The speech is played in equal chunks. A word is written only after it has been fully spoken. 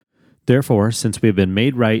Therefore, since we have been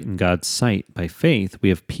made right in God's sight by faith, we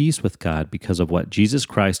have peace with God because of what Jesus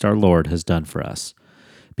Christ our Lord has done for us.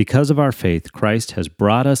 Because of our faith, Christ has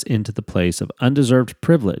brought us into the place of undeserved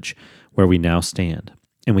privilege where we now stand,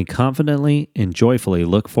 and we confidently and joyfully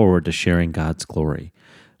look forward to sharing God's glory.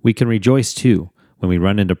 We can rejoice too when we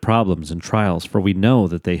run into problems and trials, for we know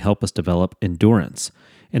that they help us develop endurance.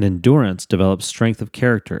 And endurance develops strength of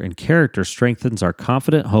character, and character strengthens our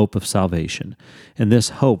confident hope of salvation. And this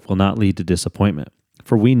hope will not lead to disappointment,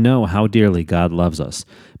 for we know how dearly God loves us,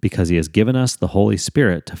 because He has given us the Holy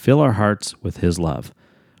Spirit to fill our hearts with His love.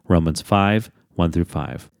 Romans 5,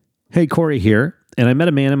 1-5. Hey, Corey here, and I met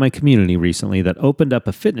a man in my community recently that opened up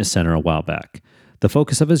a fitness center a while back. The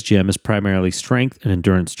focus of his gym is primarily strength and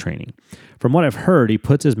endurance training. From what I've heard, he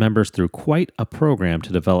puts his members through quite a program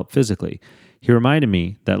to develop physically. He reminded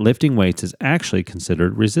me that lifting weights is actually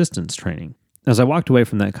considered resistance training. As I walked away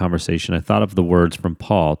from that conversation, I thought of the words from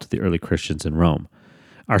Paul to the early Christians in Rome.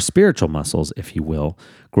 Our spiritual muscles, if you will,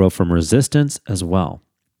 grow from resistance as well.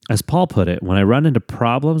 As Paul put it, when I run into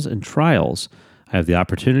problems and trials, I have the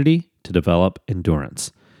opportunity to develop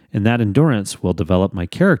endurance. And that endurance will develop my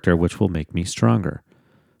character, which will make me stronger.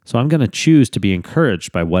 So I'm going to choose to be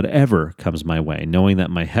encouraged by whatever comes my way, knowing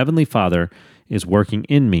that my Heavenly Father is working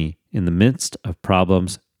in me in the midst of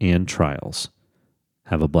problems and trials.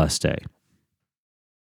 Have a blessed day.